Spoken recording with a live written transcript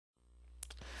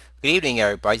Good evening,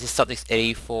 everybody. This is Subjects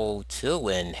 8402,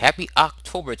 and happy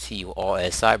October to you all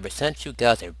as I present you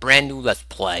guys a brand new Let's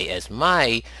Play as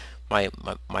my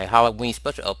Halloween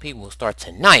special LP will start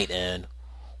tonight. And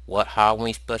what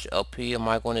Halloween special LP am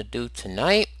I going to do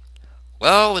tonight?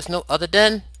 Well, it's no other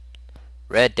than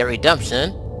Red Dead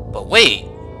Redemption. But wait,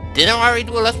 didn't I already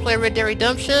do a Let's Play Red Dead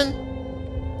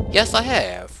Redemption? Yes, I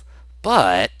have.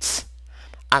 But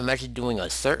I'm actually doing a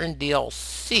certain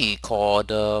DLC called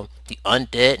the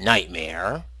Undead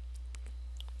Nightmare.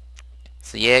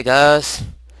 So yeah, guys,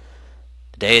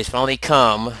 the day has finally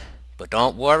come. But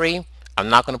don't worry, I'm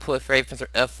not gonna put Fairy Fencer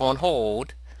F on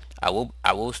hold. I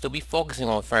will still be focusing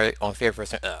on Fairy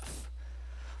Fencer F.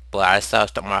 But I decided to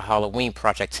start my Halloween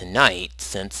project tonight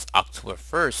since October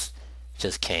 1st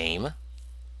just came.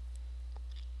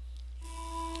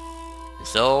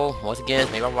 So once again,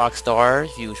 it's made by Rockstar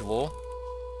as usual.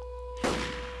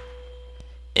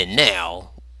 And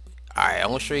now, alright, I'm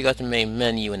gonna show you guys the main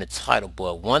menu and the title,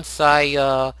 but once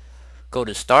I go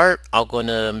to start, I'm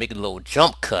gonna make a little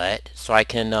jump cut so I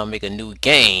can make a new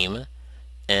game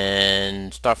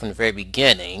and start from the very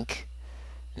beginning.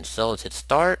 And so let's hit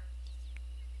start,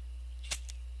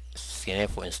 scan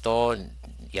for install,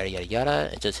 yada yada yada,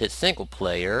 and just hit single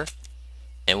player.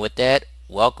 And with that,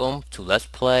 welcome to Let's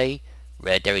Play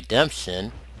Red Dead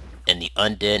Redemption and the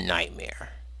Undead Nightmare.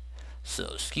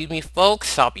 So excuse me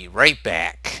folks, I'll be right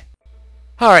back.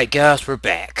 Alright guys, we're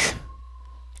back.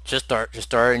 Just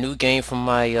started a new game from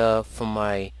my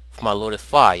loaded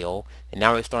file, and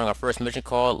now we're starting our first mission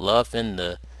called Love in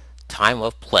the Time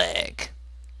of Plague.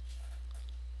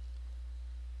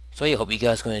 So yeah, hope you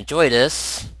guys gonna enjoy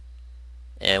this.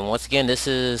 And once again, this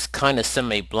is kind of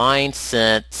semi-blind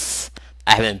since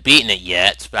I haven't beaten it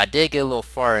yet, but I did get a little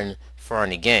far in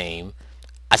the game.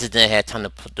 I just didn't have time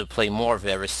to play more of it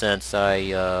ever since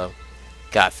I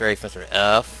got Fairy Fencer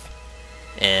F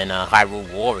and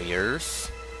Hyrule Warriors.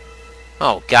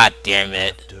 Oh, god damn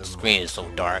it. The screen is so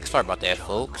dark. Sorry about that,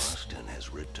 folks. Marston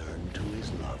has returned to his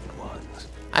loved ones.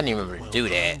 I didn't remember to do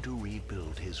that. To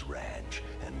rebuild his ranch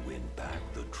and win back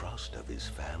the trust of his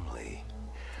family.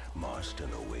 Marston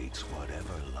awaits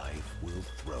whatever life will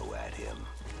throw at him.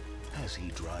 As he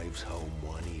drives home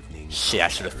one evening... Shit, I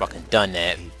should have fucking done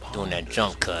that. Doing that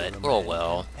jump cut. Oh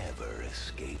well. Ever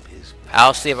escape his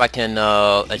I'll see if I can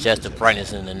adjust the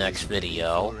brightness in the next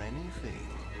video.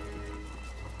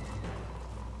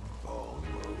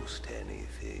 Almost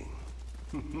anything.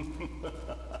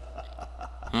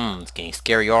 It's getting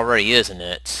scary already, isn't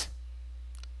it?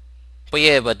 But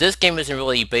yeah, but this game isn't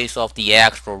really based off the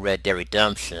actual Red Dead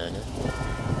Redemption.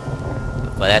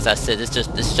 But as I said, this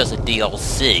is just a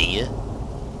DLC.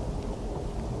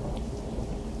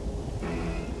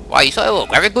 Wow, you saw a little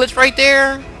graphic glitch right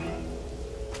there?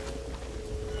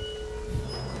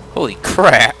 Holy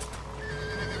crap.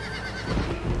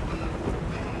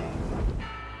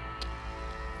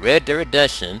 Red Dead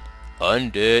Redemption,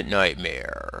 Undead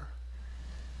Nightmare.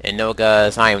 And no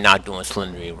guys, I am not doing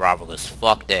Slendery Rivalous.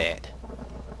 Fuck that.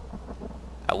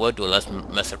 I would do a let's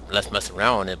mess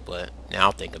around on it, but now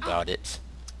I'll think about it.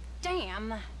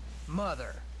 Damn.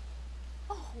 Mother.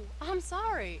 Oh, I'm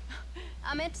sorry.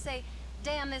 I meant to say,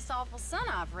 damn this awful son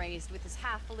I've raised with his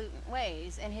highfalutin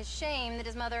ways, and his shame that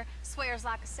his mother swears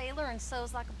like a sailor and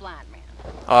sews like a blind man.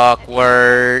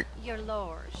 Awkward. Your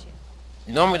lordship.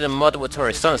 Normally the mother would tell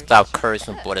her son to stop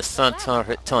cursing, but the son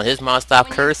telling his mom to stop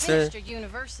When cursing. you finished your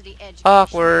university education,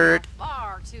 Awkward. you are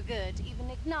far too good to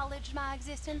even acknowledge my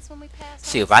existence when we pass.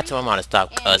 See, if I tell my mom to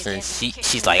stop cussing,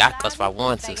 she's like, I cuss if I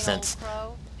want to, since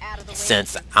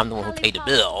I'm the one who paid the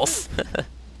bills.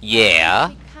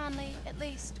 Yeah. Kindly, at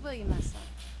least, will you, my son?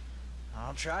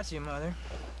 I'll try to, Mother.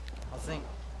 I'll think,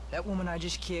 that woman I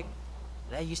just kicked,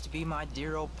 that used to be my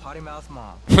dear old potty-mouthed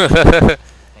mom.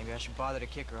 Maybe I should bother to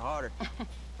kick her harder.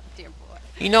 Dear boy.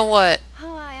 You know what?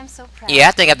 Oh, I am so proud. Yeah,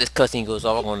 I think after this cussing goes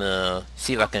off, I'm gonna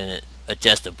see if I can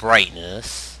adjust the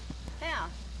brightness. Yeah,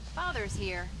 Father's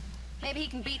here. Maybe he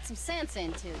can beat some sense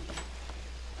into you.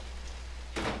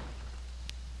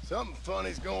 Something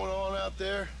funny's going on out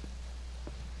there.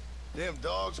 Them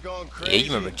dogs gone crazy. Yeah,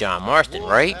 you remember John Marston,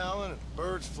 Wolves right? howling and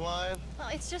birds flying. Well,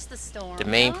 it's just the storm. The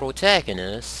main huh?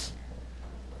 protagonist.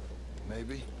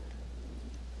 Maybe.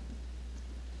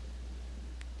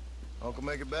 Uncle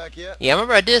make it back yet? Yeah, I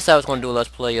remember I did say I was gonna do a let's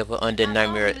play of Undead I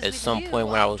Nightmare thought he was at with some you point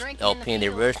when I while was drinking in the LPing the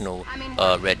fields. original I mean,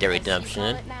 Red Dead as you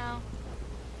Redemption. call it now.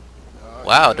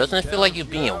 Wow, doesn't it feel like you're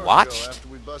being watched? After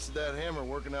we busted that hammer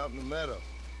working out in the meadow.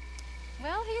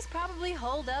 Well, he's probably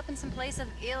holed up in some place of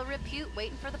ill repute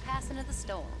waiting for the passing of the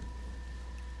storm.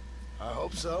 I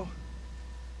hope so.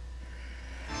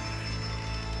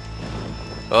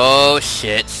 Oh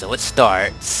shit, so it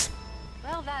starts.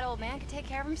 Well, that old man can take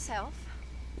care of himself.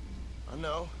 I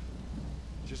know.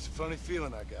 Just a funny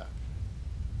feeling I got.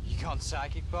 You gone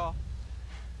psychic, Paul?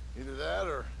 Either that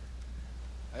or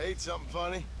I ate something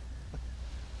funny.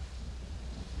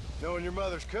 Knowing your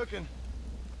mother's cooking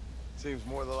seems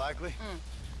more than likely.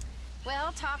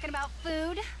 Well, talking about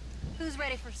food, who's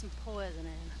ready for some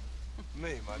poisoning?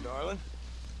 Me, my darling.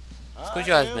 What you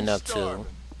guys been up to?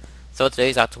 So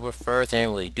today's October 1st. I didn't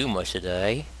really do much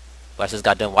today. But I just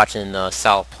got done watching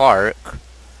South Park.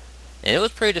 And it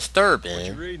was pretty What you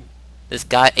disturbing. reading? This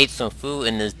guy ate some food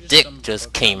and his dick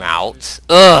just came out.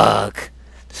 Ugh!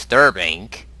 Disturbing.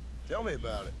 Tell me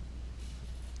about it.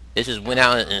 It just went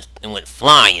out and went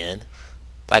flying.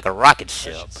 Like a rocket That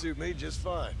ship. should suit me just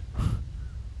fine.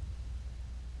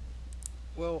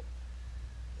 Well,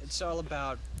 it's all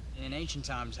about, in ancient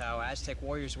times, how Aztec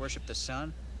warriors worship the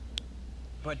sun.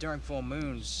 But during full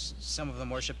moons, some of them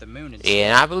worship the moon instead. Yeah,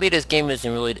 and I believe this game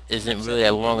isn't really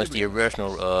that long as the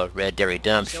original Red Dead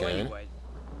Redemption. So anyway,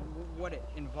 what it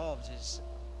involves is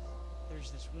there's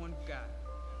this one guy.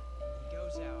 He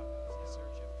goes out in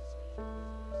search of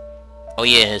his... Oh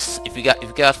yeah, if you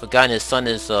guys forgotten, his son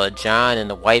is John and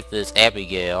the wife is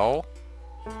Abigail.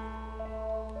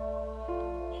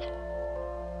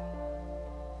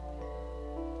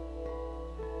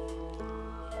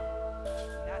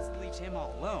 That leaves him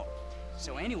all alone.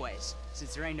 So anyways,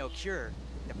 since there ain't no cure,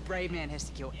 the brave man has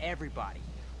to kill everybody.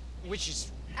 Which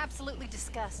is... Absolutely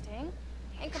disgusting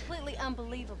and completely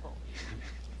unbelievable.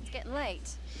 It's getting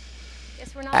late.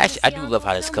 Guess we're not Actually, I gonna do see love how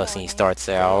Uncle this till cutscene morning. starts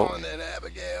Come out. on then,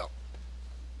 Abigail.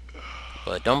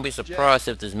 But don't be surprised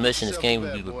if this mission, this game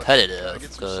will be Boy. repetitive, Gotta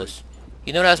get some because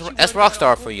you know that's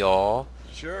Rockstar for y'all.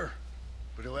 Sure.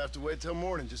 But he'll have to wait till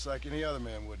morning just like any other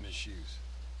man would in his shoes.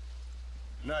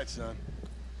 Good night, son.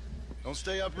 Don't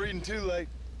stay up reading too late.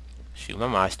 Shoot, my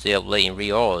mind stay up late and read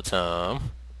all the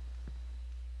time.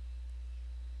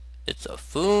 It's a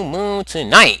full moon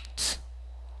tonight.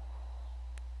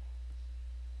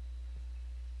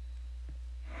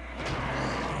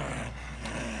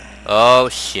 Oh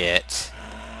shit.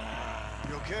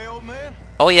 You okay, old man?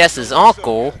 Oh yes, his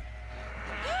uncle.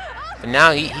 But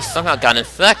now he somehow got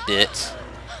infected.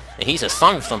 And he's a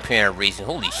zombie for some apparent reason.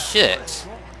 Holy shit.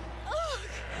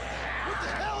 What the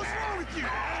hell is wrong with you?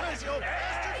 Crazy old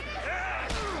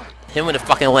bastard! Him with the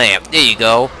fucking lamp. There you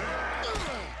go.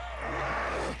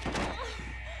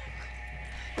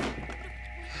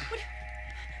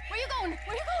 Where you going?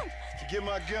 Where you going? To get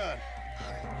my gun.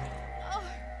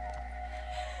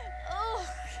 Oh,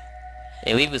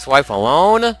 And leave his wife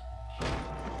alone? God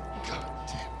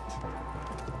damn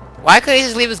it. Why couldn't he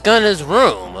just leave his gun in his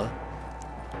room?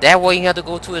 That way he had to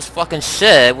go to his fucking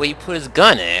shed where he put his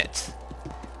gun at.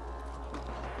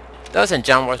 Doesn't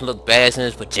John Marston look badass in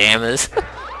his pajamas?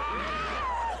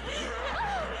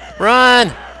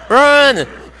 Run! Run!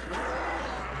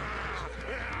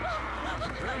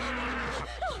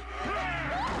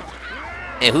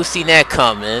 And who's seen that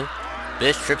coming?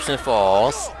 Bitch trips and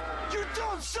falls. You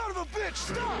dumb son of a bitch!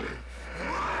 Stop!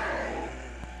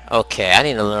 Okay, I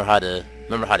need to learn how to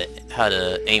how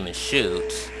to aim and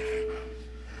shoot.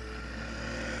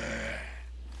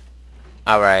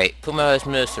 Alright, put my his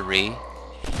misery.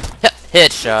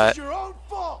 Headshot. It's your own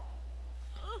fault!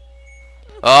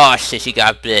 Oh shit, she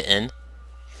got bitten.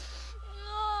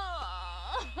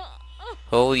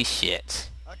 Holy shit.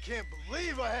 I can't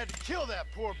believe I had to kill that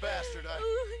poor bastard.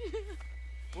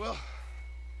 Well...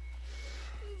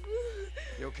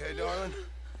 You okay, darling?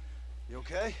 You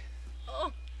okay?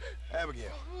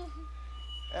 Abigail.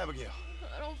 Abigail.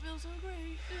 I don't feel so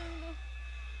great.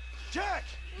 Jack!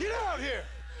 Get out here!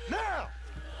 Now!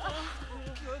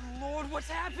 Good Lord, what's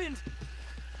happened?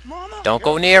 Mama? Don't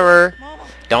go near her. Mama?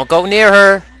 Don't go near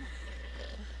her.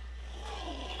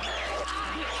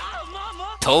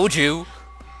 Mama? Told you.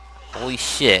 Holy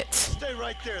shit. Stay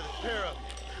right there, the pair of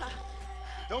you.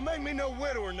 Don't make me no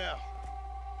widower now.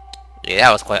 Yeah,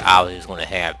 that was quite obvious was going to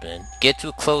happen. Get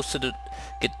too close to the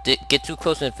get too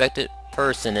close to an infected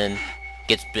person and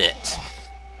gets bit.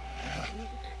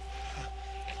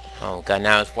 Oh god,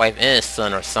 now his wife and his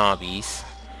son are zombies.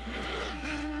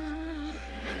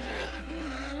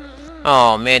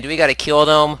 Oh man, do we gotta kill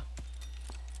them?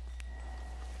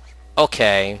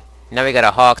 Okay, now we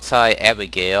gotta hog tie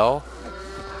Abigail.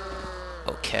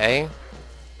 Okay.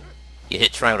 You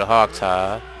hit triangle to hog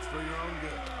tie.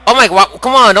 Oh my god,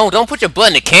 come on, don't put your butt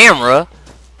in the camera.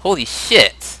 Holy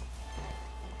shit.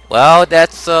 Well,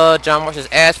 that's John Marston's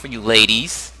ass for you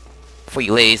ladies. For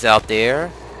you ladies out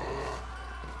there.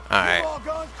 Alright. You've all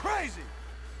gone crazy.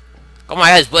 Oh my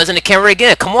god, his butt's in the camera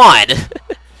again, come on!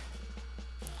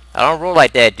 I don't roll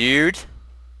like that, dude.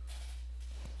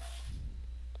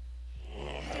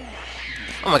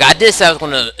 Oh my god, I did say I was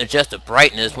gonna adjust the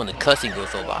brightness when the cutscene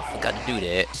goes over. I forgot to do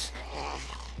that.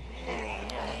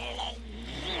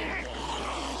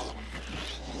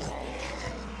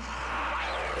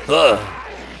 Ugh.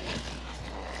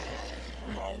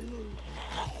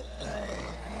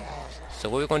 So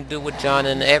what are we gonna do with John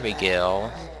and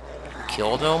Abigail?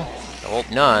 Kill them? I hope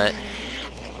not.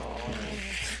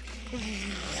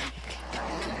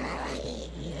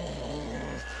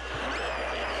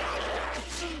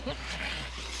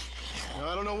 Now,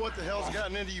 I don't know what the hell's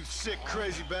gotten into you sick,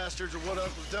 crazy bastards or what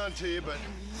Uncle's done to you, but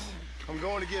I'm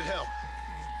going to get help.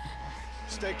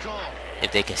 Stay calm.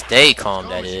 If they can stay calm,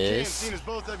 Calm that as you can, is. seeing as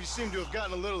both of you seem to have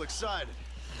gotten a little excited.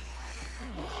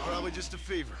 Probably just a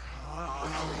fever.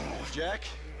 Jack,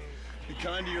 be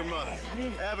kind to your mother.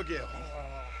 Abigail,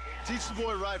 teach the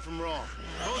boy right from wrong.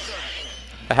 Both of you.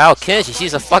 But how can she?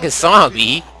 She's a fucking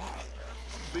zombie.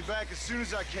 Be back as soon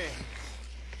as I can.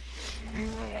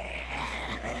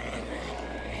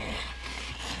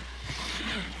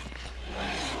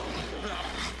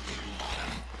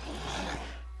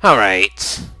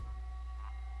 Alright.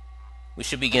 We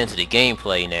should begin to the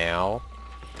gameplay now.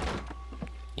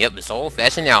 Yep, it's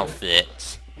old-fashioned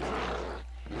outfits.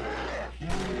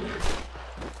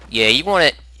 Yeah, you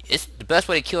want to... It's the best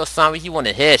way to kill zombies. You want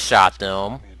to headshot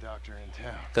them. Be a doctor in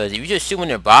town. Because if you just shoot in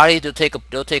their body, they'll take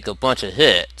a bunch of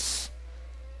hits.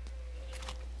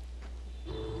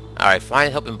 Alright,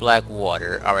 find help in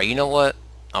Blackwater. Alright, you know what?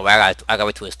 Alright, I gotta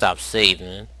wait till it stops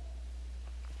saving.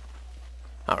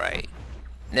 Alright.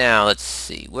 Now, let's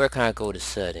see. Where can I go to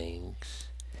settings?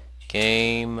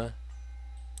 Game.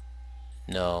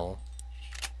 No.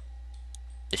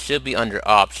 It should be under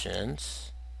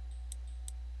options.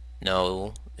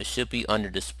 No. It should be under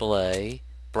display.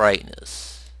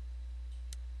 Brightness.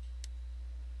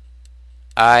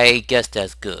 I guess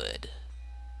that's good.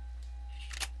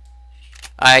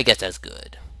 I guess that's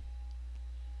good.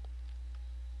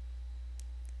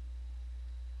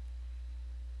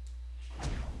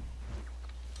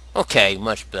 Okay,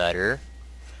 much better.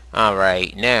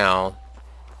 Alright, now.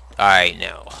 Alright,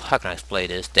 now. How can I explain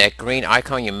this? That green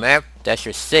icon on your map, that's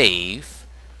your save.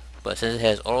 But since it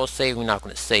has auto save, we're not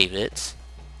going to save it.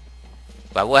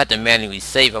 But I will have to manually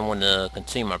save if I want to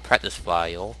continue my practice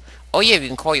file. Oh yeah, you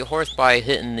can call your horse by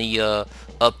hitting the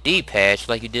up D patch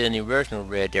like you did in the original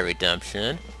Red Dead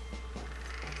Redemption.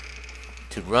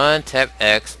 To run, tap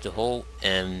X to hold,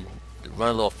 and to run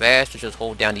a little faster, just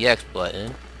hold down the X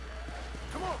button.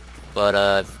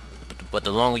 But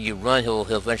the longer you run, he'll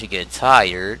eventually get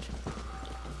tired.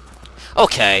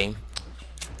 Okay,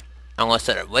 I'm gonna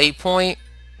set a waypoint.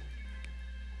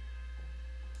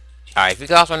 Alright, if you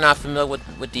guys are not familiar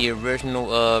with the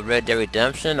original Red Dead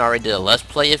Redemption, I already did a Let's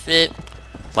Play of it,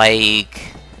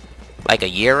 like a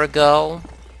year ago.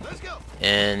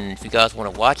 And if you guys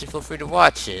want to watch it, feel free to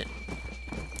watch it.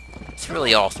 It's a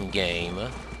really awesome game.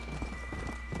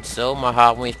 So my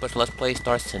Halloween special Let's Play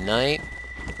starts tonight.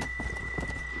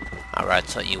 Alright,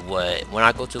 tell you what, when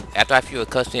I go to, after I feel a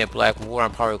cutscene at Blackwater,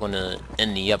 I'm probably gonna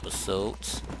end the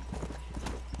episodes.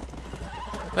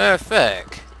 Matter of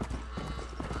fact,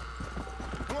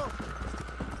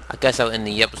 I guess I'll end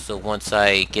the episode once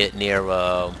I get near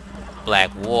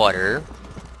Blackwater.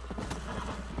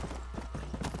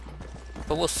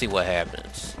 But we'll see what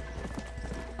happens.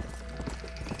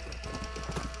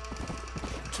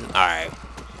 Alright.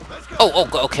 Oh,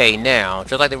 okay, now,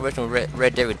 just like the original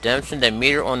Red Dead Redemption, that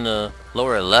meter on the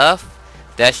lower left,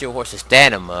 that's your horse's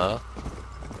stamina.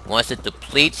 Once it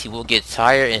depletes, he will get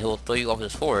tired and he'll throw you off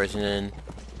his horse, and then...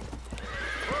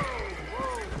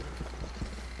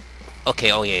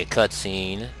 Okay, oh yeah,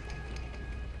 cutscene.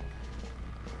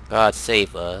 God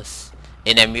save us.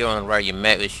 And that mirror on the right of your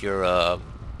map is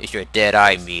your dead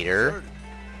eye meter.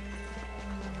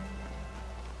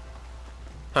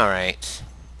 Alright.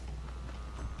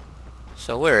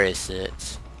 So where is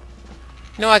it?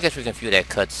 No, I guess we can view that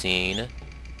cutscene.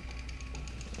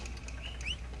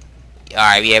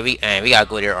 Alright, yeah, we gotta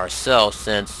go there ourselves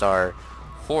since our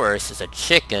horse is a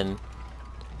chicken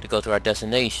to go to our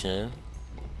destination.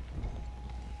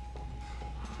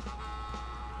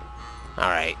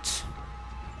 Alright.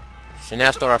 So now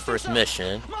start our first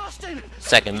mission.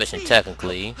 Second mission,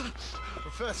 technically.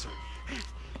 Professor,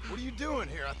 what are you doing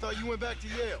here? I thought you went back to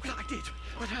Yale. I did,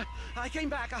 but I came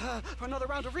back for another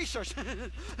round of research,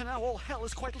 and now all hell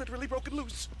is quite literally broken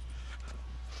loose.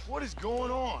 What is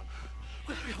going on?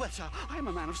 Well, sir, I am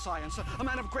a man of science, a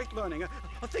man of great learning,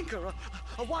 a thinker,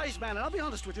 a wise man, and I'll be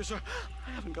honest with you, sir,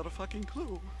 I haven't got a fucking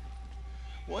clue.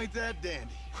 Well, ain't that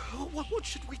dandy? What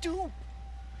should we do?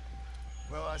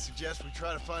 Well, I suggest we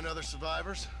try to find other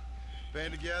survivors,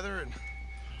 band together, and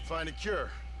find a cure.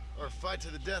 Or fight to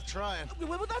the death trying.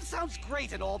 Well, that sounds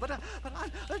great and all, but I'm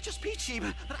just peachy.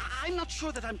 But I'm not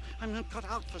sure that I'm not cut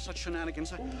out for such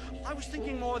shenanigans. I was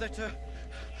thinking more that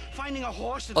finding a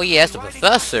horse and Oh yeah, that's the riding back to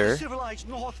professor. civilized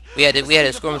north We had to was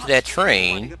escort him to fun. that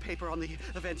Writing train a paper on the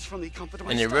events from the comfort of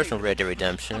my in the study. original Red Dead I'm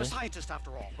Redemption. a scientist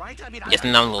after all, right? I mean, Yes,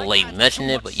 and I'm a little I late can't mentioning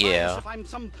do it, much but science yeah. if I'm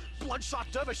some bloodshot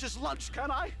dervish's lunch,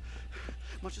 can I?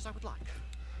 Much as I would like.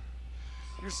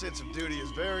 Your sense of duty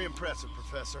is very impressive,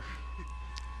 Professor.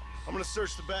 I'm gonna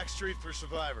search the back street for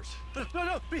survivors.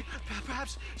 No,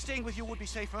 perhaps staying with you would be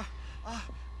safer.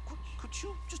 Could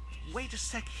you just wait a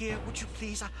sec here, would you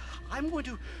please? I'm going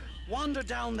to wander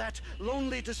down that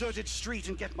lonely, deserted street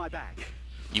and get my bag.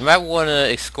 You might want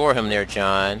to escort him there,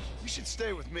 John. You should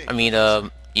stay with me. I mean, yeah,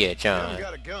 You haven't John.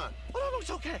 got a gun. Oh, no, it's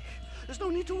okay. There's no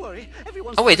need to worry.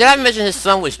 Everyone's Oh wait, did I mention his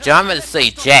son was John? I meant to say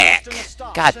Jack.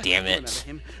 God damn it.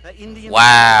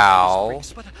 Wow.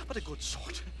 But a good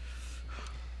sort.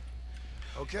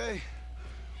 Okay.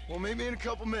 Well, meet me in a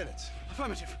couple minutes.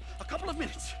 Affirmative. A couple of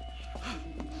minutes.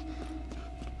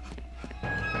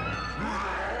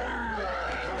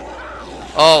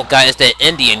 Oh god, it's that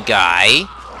Indian guy.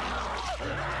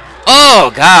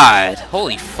 Oh god,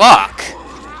 holy fuck.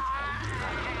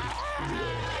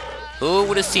 Who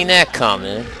would have seen that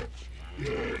coming?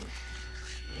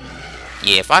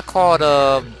 Yeah, if I called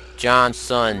John's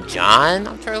son John,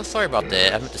 I'm terribly sorry about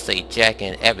that. I meant to say Jack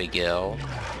and Abigail.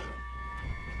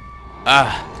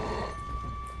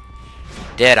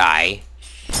 Deadeye.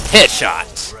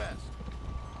 Headshot.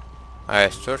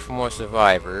 Alright, search for more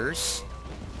survivors.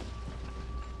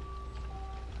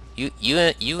 You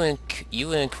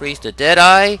increase the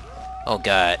Deadeye? Oh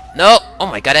god. No! Oh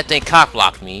my god, that thing cock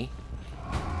blocked me.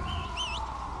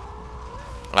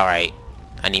 Alright.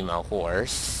 I need my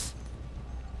horse.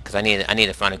 Cause I need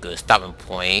to find a good stopping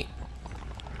point.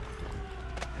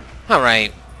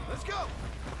 Alright. Let's go.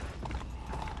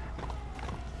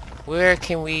 Where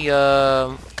can we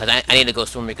cause I need to go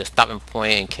somewhere make a stopping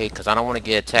point in case, cause I don't want to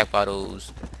get attacked by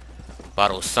those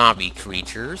zombie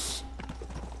creatures.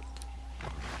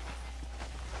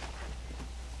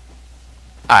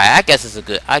 Alright, I guess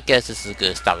this is a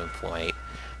good stopping point.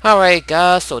 Alright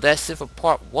guys, so that's it for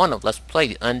part 1 of Let's Play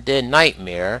the Undead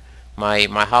Nightmare, my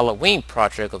Halloween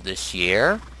project of this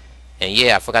year. And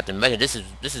yeah, I forgot to mention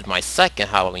this is my second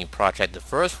Halloween project. The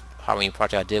first Halloween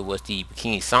project I did was the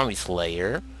Bikini Zombie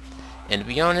Slayer. And to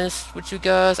be honest with you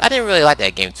guys, I didn't really like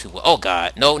that game too well. Oh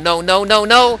god, no.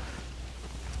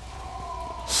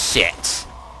 Shit.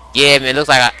 Yeah, man, looks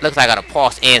like I gotta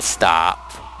pause and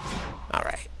stop.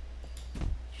 Alright.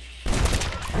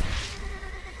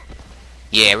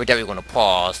 Yeah, we're definitely gonna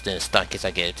pause, then stop in case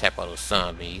I get attacked by those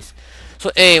zombies.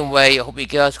 So anyway, I hope you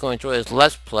guys gonna enjoy this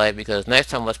Let's Play, because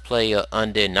next time Let's Play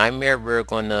Undead Nightmare, we're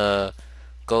gonna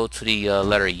go to the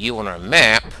letter U on our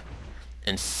map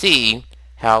and see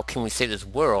how can we save this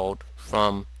world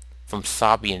from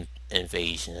zombie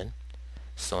invasion.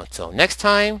 So until next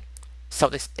time,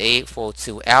 Celtics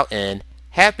 842 out, and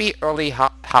happy early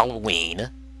Halloween.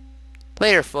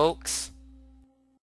 Later, folks.